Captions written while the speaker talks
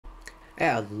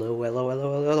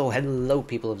Hello,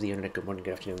 people of the internet. Good morning,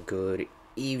 good afternoon, good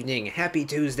evening. Happy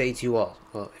Tuesday to you all.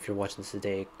 Well, if you're watching this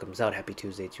today, it comes out happy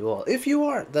Tuesday to you all. If you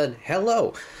are, then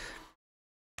hello.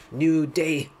 New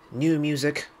day, new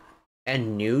music,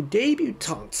 and new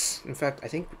debutantes. In fact, I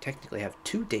think we technically have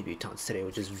 2 debutantes today,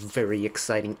 which is very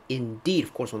exciting indeed.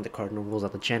 Of course, one of the cardinal rules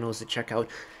on the channel is to check out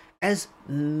as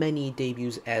many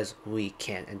debuts as we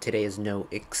can, and today is no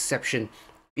exception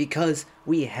because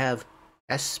we have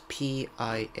SPIA.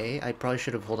 I probably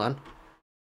should have, hold on.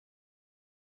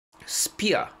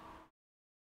 SPIA.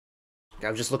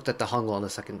 I've just looked at the Hangul on the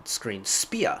second screen.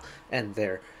 SPIA and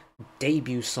their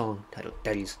debut song titled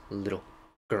Daddy's Little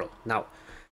Girl. Now,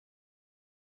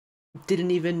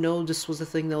 didn't even know this was a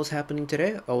thing that was happening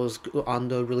today. I was on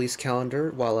the release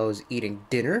calendar while I was eating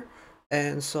dinner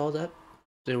and saw that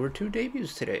there were 2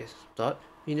 debuts today. Thought,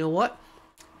 you know what?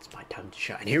 It's my time to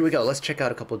shine. Here we go. Let's check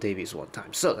out a couple debuts one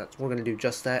time. So we're gonna do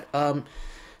just that.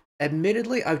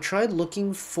 Admittedly, I've tried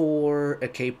looking for a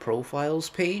K profiles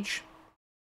page,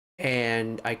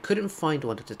 and I couldn't find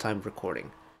one at the time of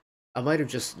recording. I might have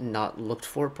just not looked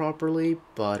for it properly,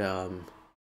 but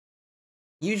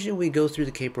usually we go through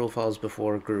the K profiles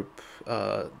before a group.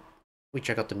 We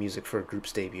check out the music for a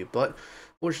group's debut, but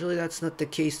fortunately that's not the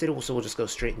case today. So we'll just go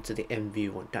straight into the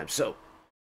MV one time. So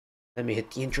let me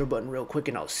hit the intro button real quick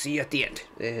and I'll see you at the end.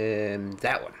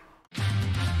 That one.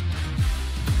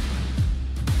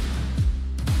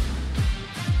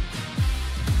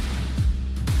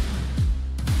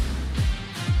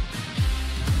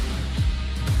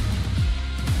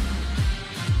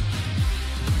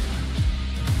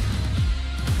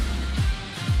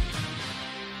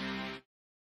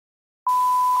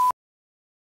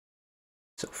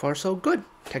 So far so good.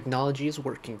 Technology is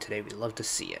working today. We love to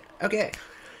see it. Okay.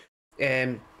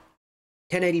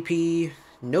 1080p,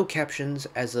 no captions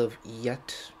as of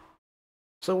yet.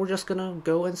 So we're just gonna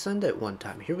go and send it one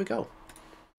time. Here we go.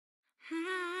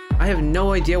 I have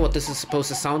no idea what this is supposed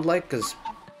to sound like because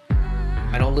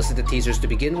I don't listen to teasers to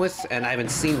begin with, and I haven't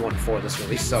seen one for this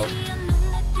release, so.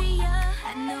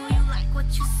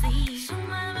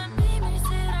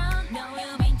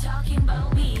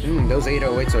 Those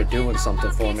 808s are doing something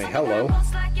for me. Hello.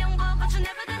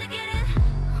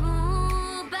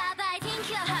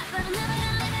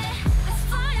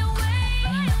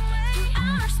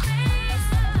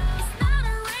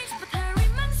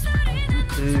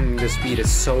 This beat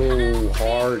is so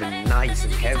hard and nice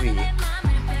and heavy.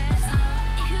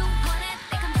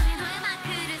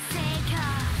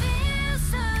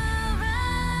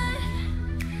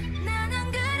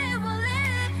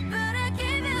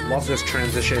 Let's just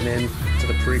transition in to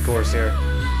the pre-chorus here.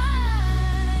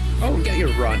 Oh, get your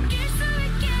run.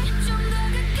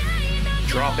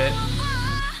 Drop it.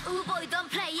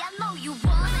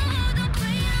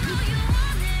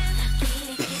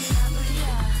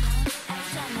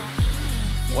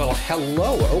 Well,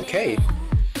 hello, okay.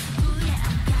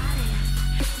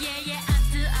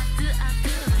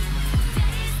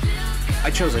 I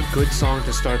chose a good song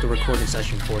to start the recording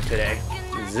session for today.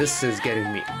 This is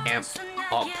getting me amped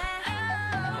up.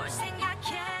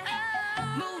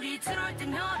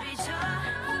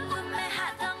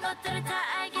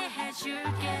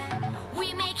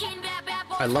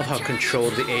 I love how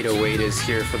controlled the 808 is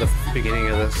here for the beginning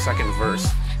of the second verse.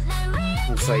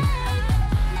 It's like,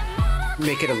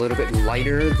 make it a little bit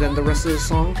lighter than the rest of the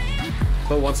song,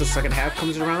 but once the second half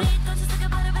comes around,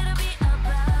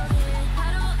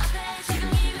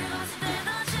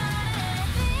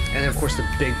 and then of course the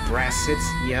big brass hits.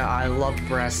 Yeah, I love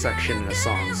brass section in a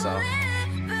song, so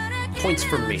points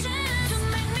for me.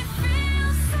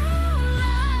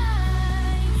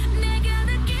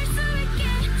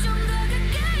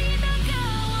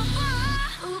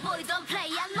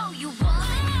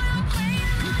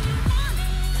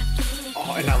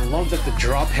 And I love that the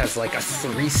drop has like a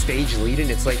 3-stage lead, and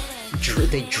it's like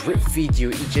they drip feed you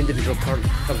each individual part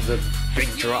of the big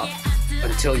drop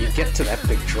until you get to that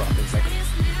big drop. It's like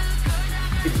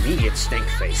immediate stank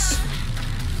face.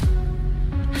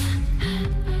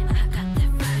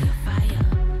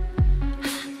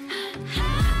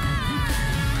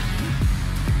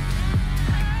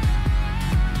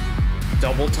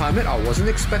 Double time it? I wasn't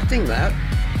expecting that.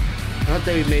 I thought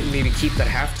they would maybe keep that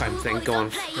halftime thing going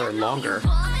for longer.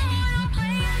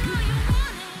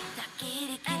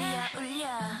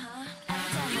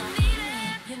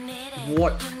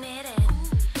 What?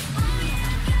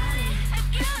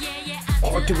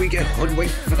 Or do we get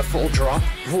hoodwinked for the full drop?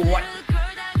 What?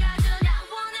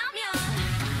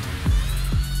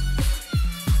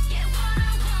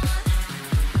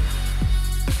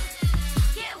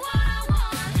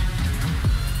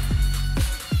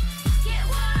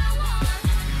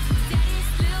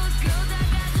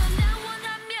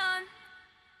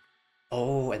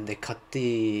 they cut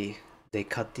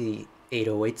the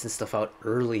 808s and stuff out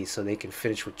early so they can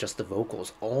finish with just the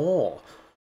vocals. Oh,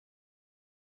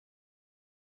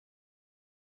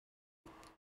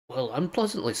 well, I'm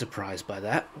pleasantly surprised by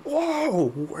that. Whoa,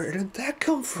 where did that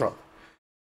come from?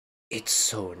 It's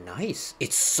so nice.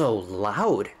 It's so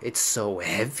loud. It's so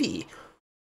heavy.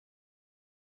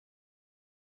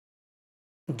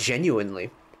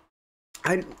 Genuinely.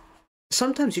 I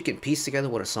sometimes you can piece together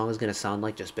what a song is going to sound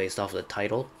like just based off of the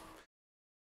title.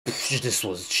 This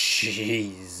was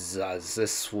Jesus.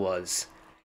 This was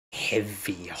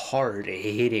heavy, hard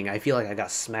hitting. I feel like I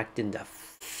got smacked in the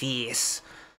face.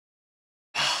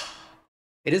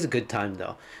 It is a good time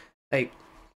though. Like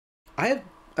I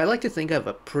like to think I have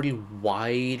a pretty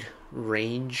wide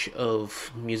range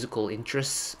of musical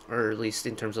interests, or at least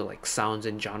in terms of like sounds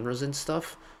and genres and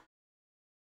stuff.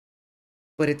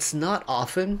 But it's not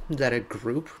often that a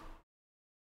group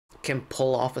can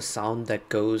pull off a sound that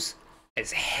goes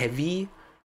as heavy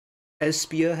as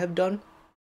SPIA have done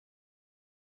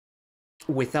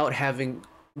without having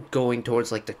going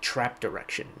towards like the trap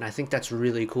direction. And I think that's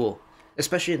really cool,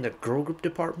 especially in the girl group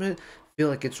department. I feel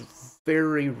like it's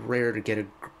very rare to get a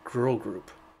girl group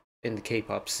in the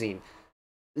K-pop scene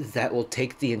that will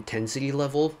take the intensity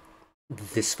level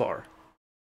this far.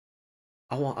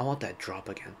 I want that drop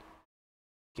again.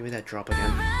 Give me that drop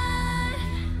again.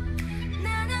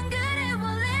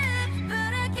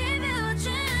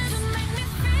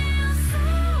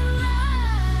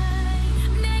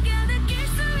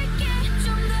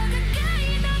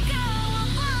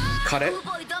 Cut it.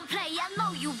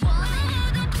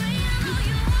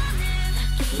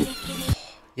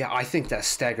 Yeah, I think that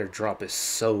staggered drop is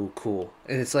so cool.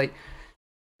 And it's like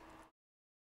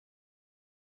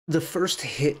the first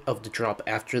hit of the drop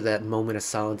after that moment of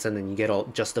silence and then you get all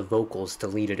just the vocals to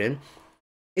lead it in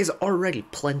is already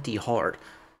plenty hard.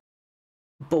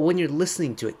 But when you're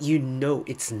listening to it, you know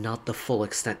it's not the full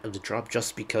extent of the drop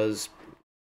just because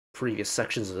previous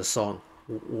sections of the song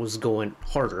was going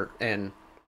harder. And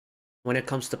when it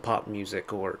comes to pop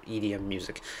music or EDM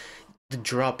music, the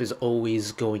drop is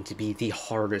always going to be the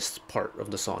hardest part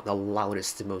of the song, the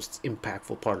loudest, the most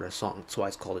impactful part of the song. That's why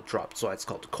it's called a drop. That's why it's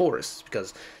called the chorus,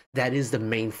 because that is the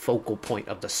main focal point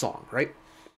of the song, right?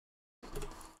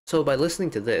 So by listening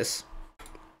to this,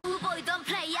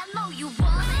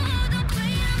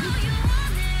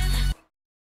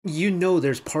 you know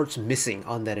there's parts missing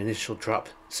on that initial drop.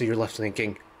 So you're left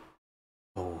thinking,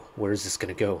 oh, where is this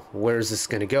gonna go? Where is this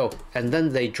gonna go? And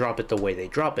then they drop it the way they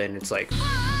drop it, and it's like,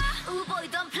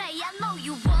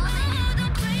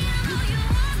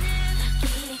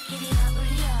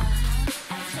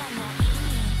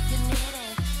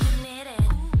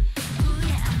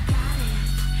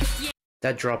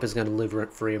 that drop is going to live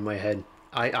rent free in my head.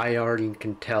 I already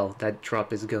can tell that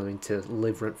drop is going to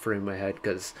live rent free in my head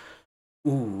because,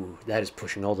 ooh, that is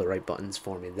pushing all the right buttons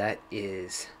for me. That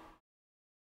is.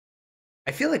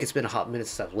 I feel like it's been a hot minute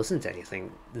since I've listened to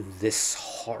anything this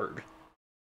hard.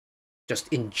 Just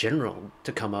in general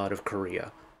to come out of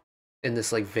Korea. In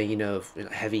this like vein of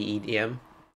heavy EDM.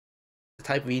 The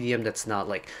type of EDM that's not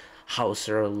like house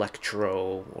or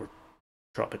electro or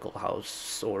tropical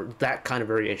house or that kind of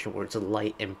variation where it's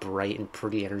light and bright and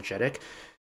pretty energetic.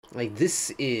 Like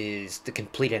this is the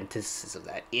complete antithesis of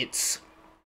that. It's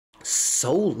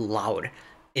so loud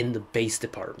in the bass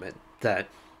department that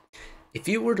if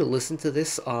you were to listen to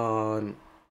this on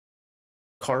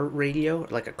car radio,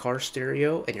 like a car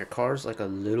stereo, and your car's like a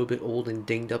little bit old and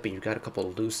dinged up and you've got a couple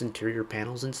of loose interior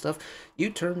panels and stuff, you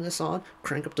turn this on,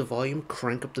 crank up the volume,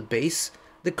 crank up the bass,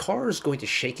 the car is going to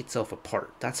shake itself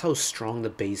apart. That's how strong the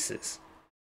bass is.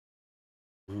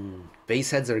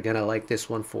 Bass heads are gonna like this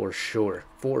one for sure.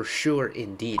 For sure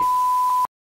indeed.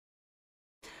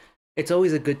 It's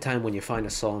always a good time when you find a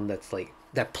song that's like,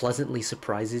 that pleasantly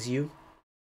surprises you.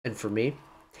 And for me,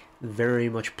 very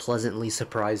much pleasantly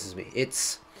surprises me.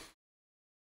 It's,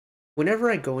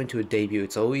 whenever I go into a debut,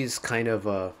 it's always kind of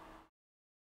a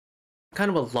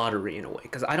lottery in a way,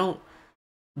 because I don't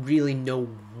really know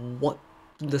what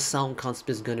the sound concept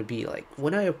is going to be like.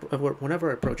 Whenever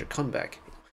I approach a comeback,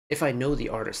 if I know the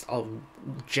artist, I'll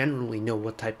generally know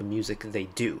what type of music they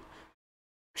do.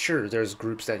 Sure, there's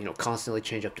groups that, constantly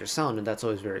change up their sound, and that's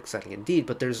always very exciting indeed,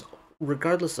 but there's,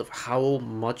 regardless of how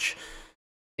much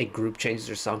a group changes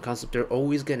their sound concept, they're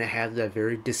always going to have that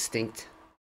very distinct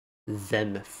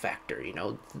them factor,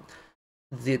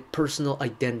 The personal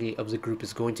identity of the group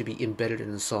is going to be embedded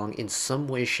in the song in some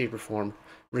way, shape, or form,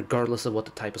 regardless of what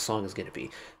the type of song is going to be.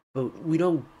 But we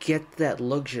don't get that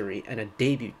luxury in a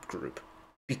debut group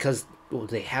because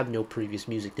they have no previous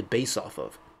music to base off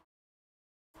of.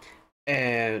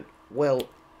 And, well,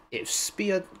 if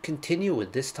SPIA continue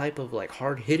with this type of like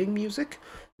hard-hitting music,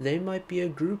 they might be a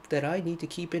group that I need to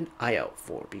keep an eye out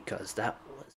for, because that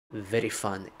was very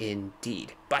fun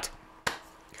indeed. But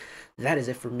that is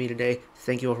it for me today.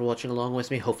 Thank you all for watching along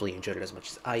with me. Hopefully you enjoyed it as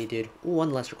much as I did.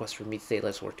 One last request from me today: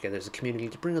 let's work together as a community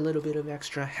to bring a little bit of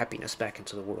extra happiness back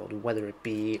into the world, whether it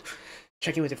be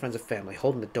checking with your friends and family,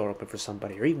 holding the door open for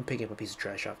somebody, or even picking up a piece of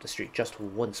trash off the street. Just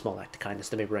one small act of kindness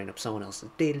to maybe brighten up someone else's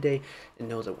day to day, and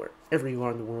know that wherever you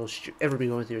are in the world, should you ever be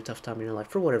going through a tough time in your life,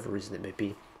 for whatever reason it may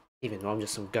be, even though I'm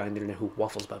just some guy on the internet who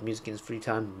waffles about music in his free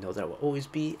time, know that I will always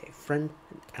be a friend,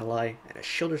 an ally, and a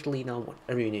shoulder to lean on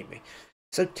whenever you need me.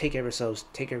 So take care of yourselves,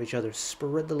 take care of each other,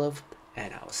 spread the love,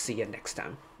 and I'll see you next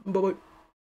time. Bye-bye.